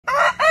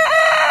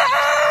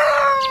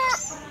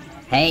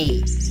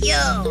Hey,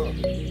 yo,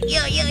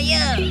 yo, yo,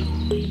 yo.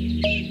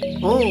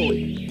 Oh,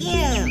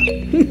 yeah.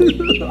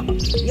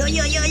 Yo,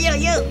 yo, yo, yo,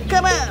 yo.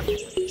 Come on,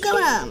 come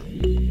on.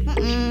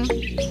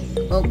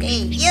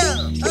 Okay,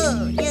 yo,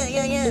 oh, yo,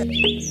 yo, yo.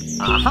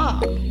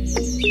 Aha.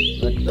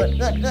 Good, good,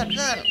 good, good,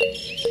 good.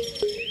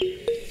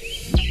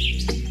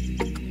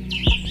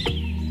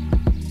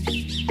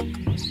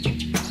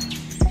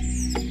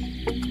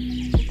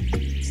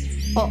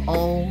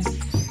 Uh-oh.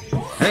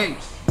 Hey,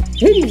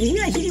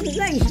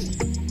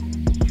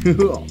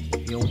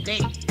 You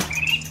okay?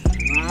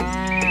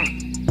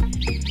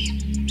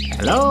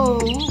 Hello?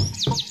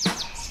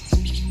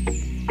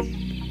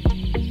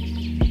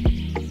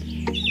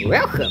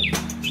 Welcome.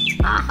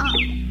 Uh-huh.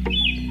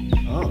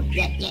 Oh,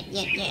 yeah.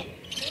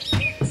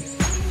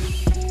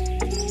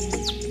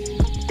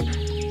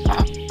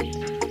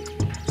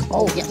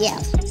 Oh,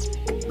 yes.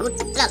 Good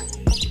luck.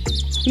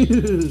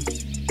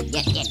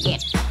 Yeah.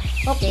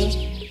 Okay.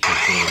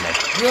 okay,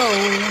 let's go.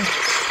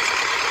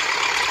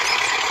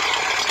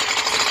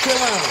 Come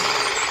on.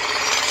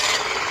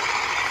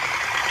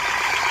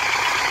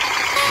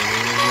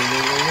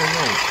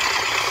 No.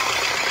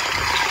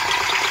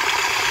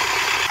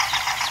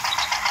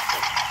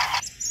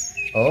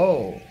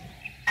 Oh.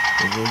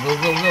 Go.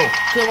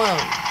 Come on.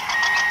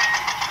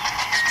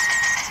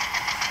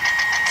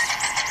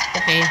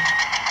 Okay.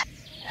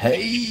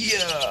 Hey.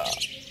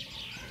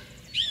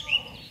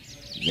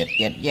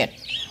 Yet.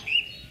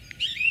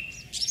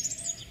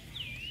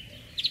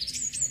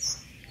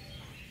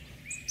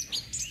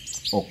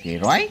 Okay,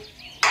 right?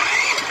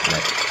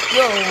 Let's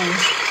go.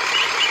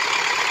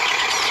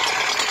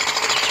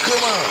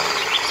 Come on.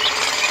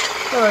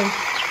 Rồi.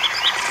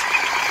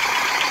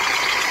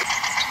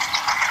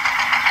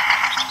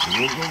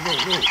 Go.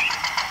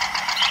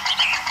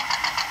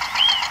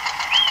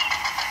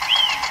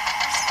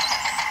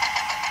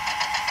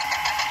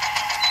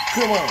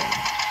 Come on.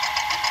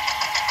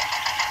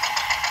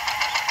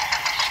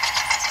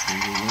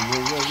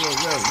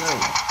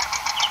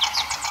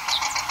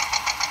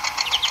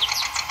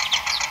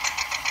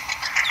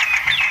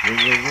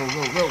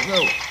 Go. Go.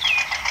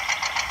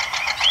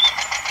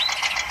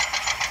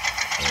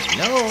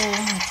 Hello.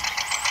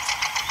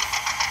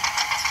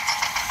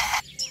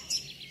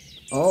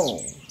 Oh.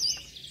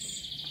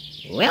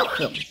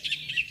 Welcome.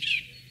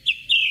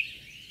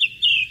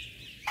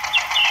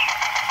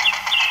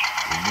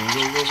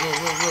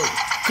 Go.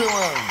 Come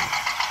on.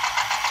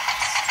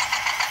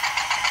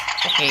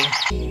 Okay.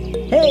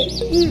 Hey,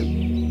 you.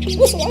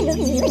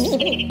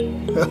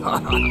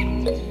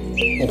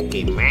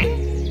 Okay, man.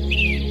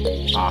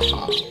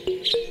 Aha.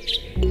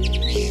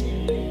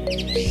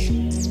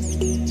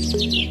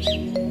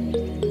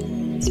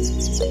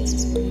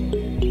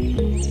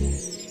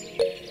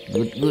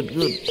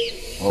 Good.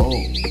 Oh,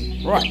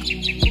 right.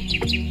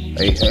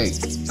 Hey,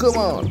 come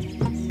on.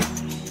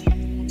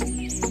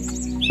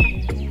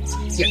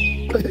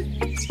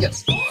 Yes.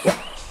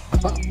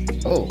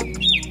 Oh.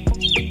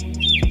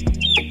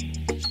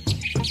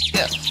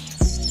 Yes.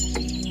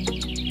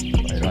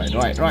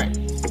 Right.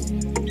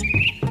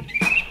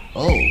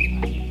 Oh.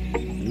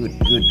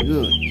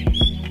 Good.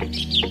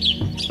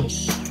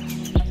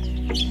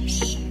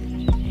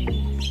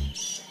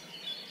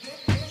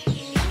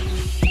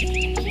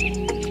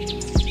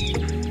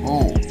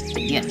 Oh,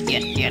 yeah.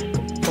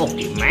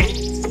 Okay, man.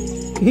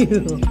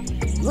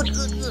 Good.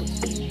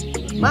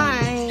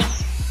 Bye.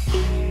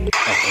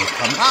 Okay,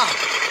 come on.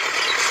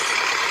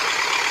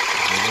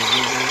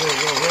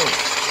 Go.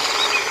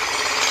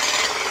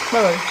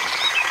 Bye.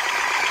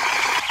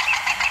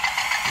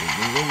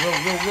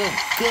 Go.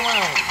 Come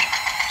on.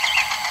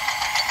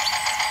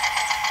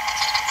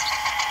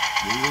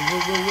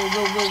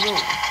 Go.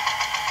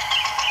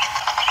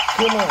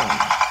 Come on.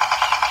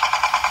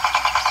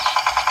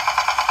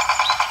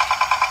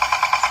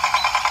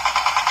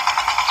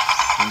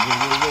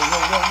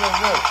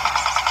 Go.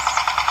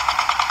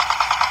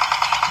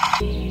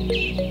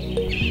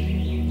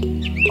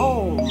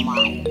 Oh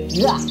my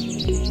god.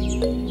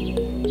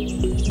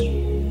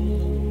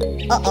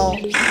 Uh-oh.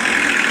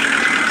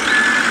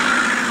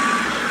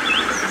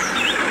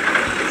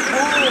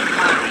 Oh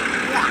my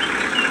god.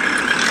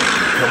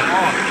 Come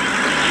on.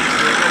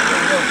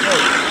 Go.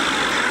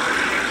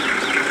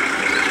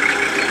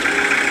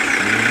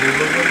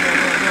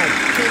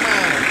 Come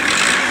on.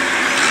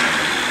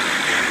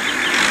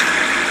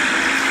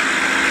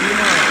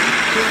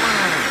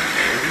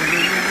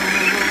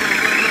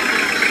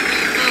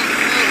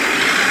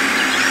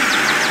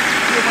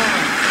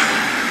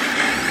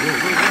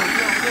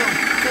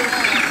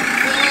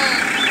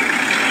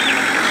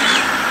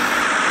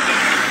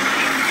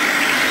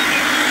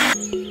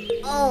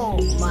 Oh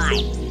my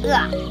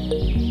god.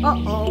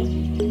 Uh-oh.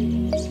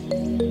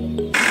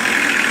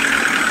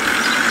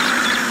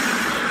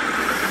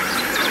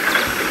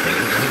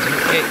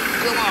 Hey,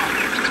 come on.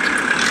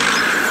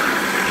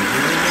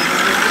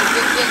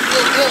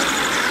 Go.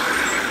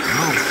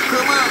 Oh,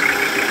 come on.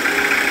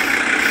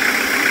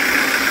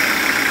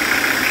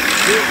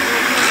 Go.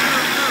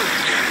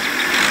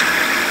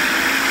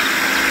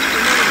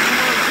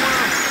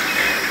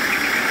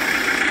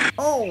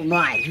 Oh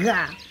my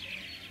God.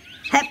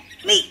 Help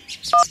me.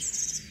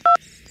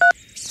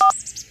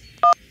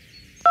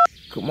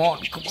 Come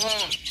on, come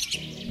on.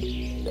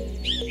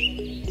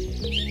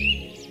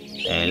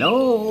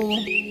 Hello.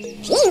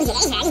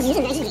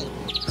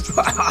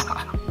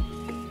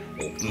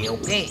 Okay,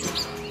 okay.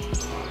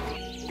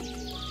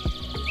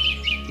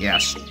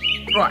 Yes,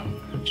 right.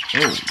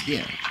 Oh,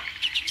 yeah.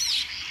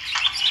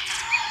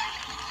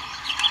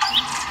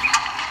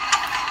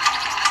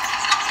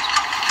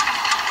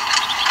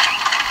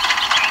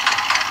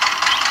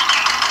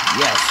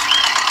 Yes.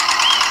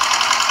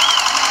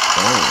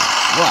 Oh,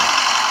 what?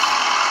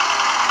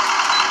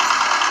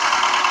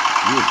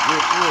 Good,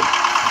 good, good.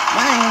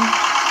 Bye.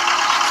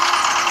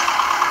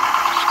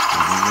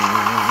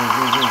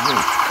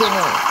 Come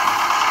on.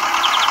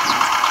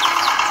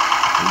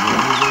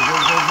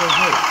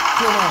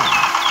 Come on.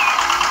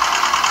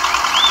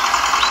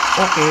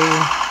 Okay.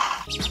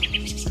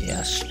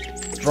 Yes.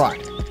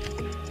 Right.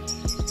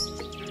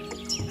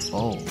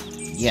 Oh,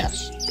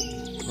 yes.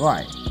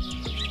 Right.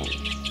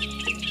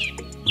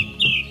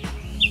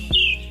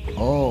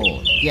 Oh,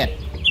 yeah.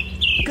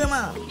 Come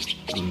on.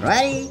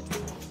 Ready?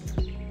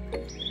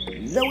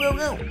 Go, go,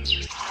 go.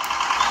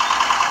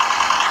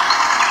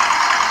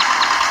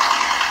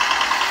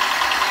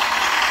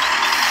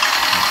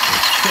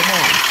 Come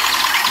on.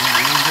 Go,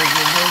 go,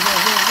 go, go,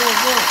 go, go,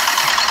 go.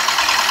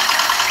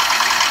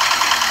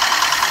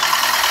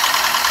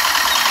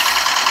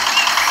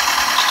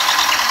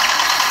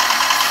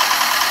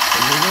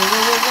 Go, go, go,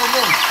 go, go,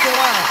 go. Come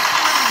on.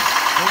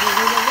 Go, go,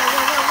 go, go, go,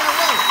 go, go, go,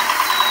 go.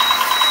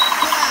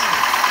 Come on.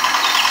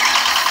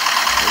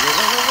 Go,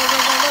 go, go, go,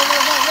 go, go, go,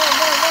 go, go,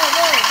 go, go,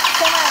 go.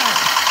 Come on.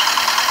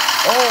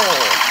 Oh,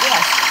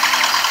 yes.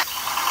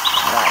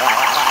 Right, right,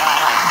 right, right,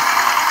 right, right.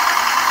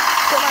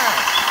 Come on.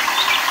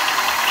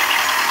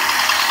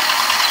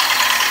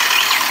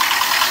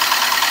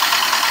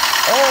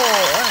 Oh,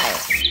 right.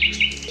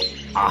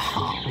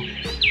 Aha.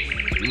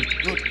 Good,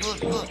 good, good,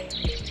 good.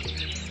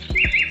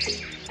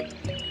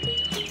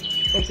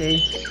 Okay.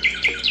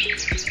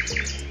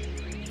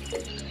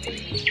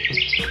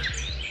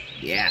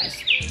 Yes.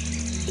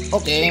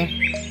 Okay.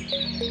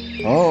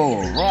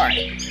 Oh, right.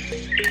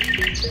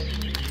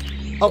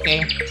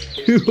 Okay.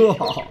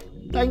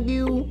 Thank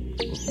you.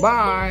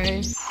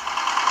 Bye.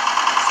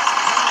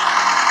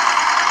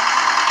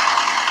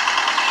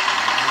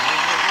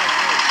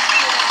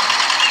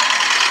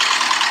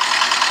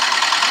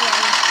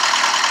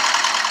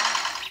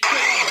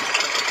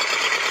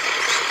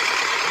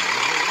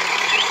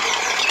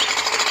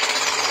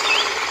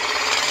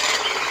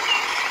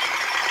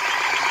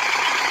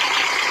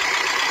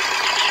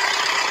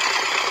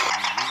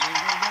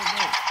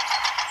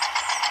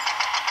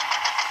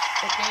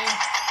 Okay.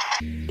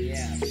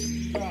 Yes.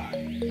 Right.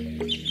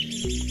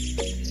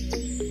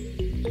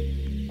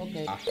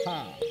 Okay. Aha.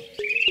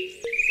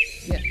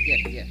 Yes,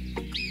 yes, yes.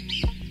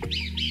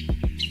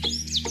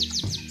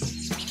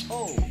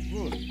 Oh,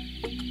 good.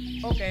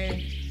 Okay.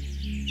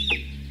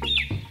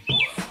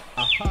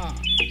 Aha.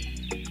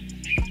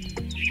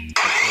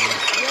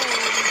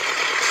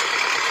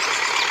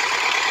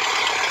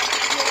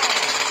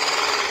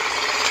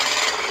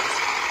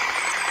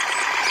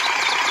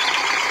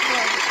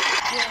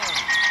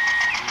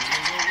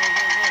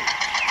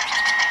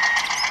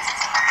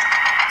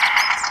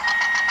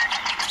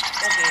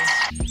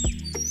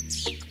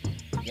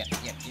 Yep,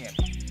 yep, yep.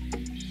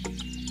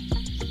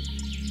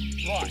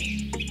 Right.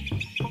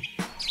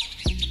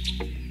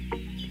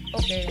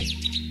 Okay.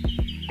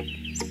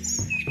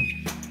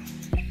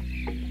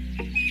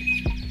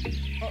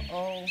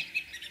 Uh-oh.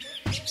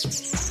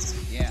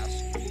 Yes.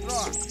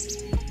 Right.